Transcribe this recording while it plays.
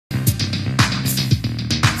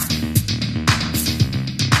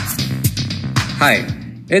Hi,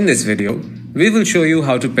 in this video, we will show you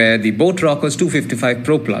how to pair the boAt Rockerz 255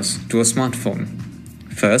 Pro Plus to a smartphone.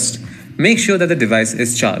 First, make sure that the device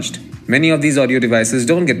is charged. Many of these audio devices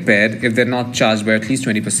don't get paired if they're not charged by at least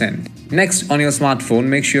 20%. Next, on your smartphone,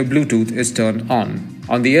 make sure Bluetooth is turned on.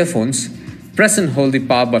 On the earphones, press and hold the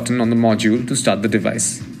power button on the module to start the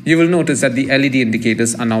device. You will notice that the LED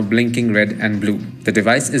indicators are now blinking red and blue. The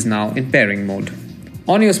device is now in pairing mode.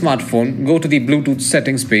 On your smartphone, go to the Bluetooth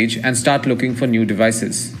settings page and start looking for new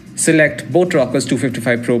devices. Select boAt Rockerz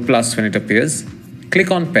 255 Pro Plus when it appears. Click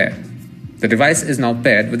on Pair. The device is now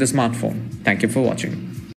paired with the smartphone. Thank you for watching.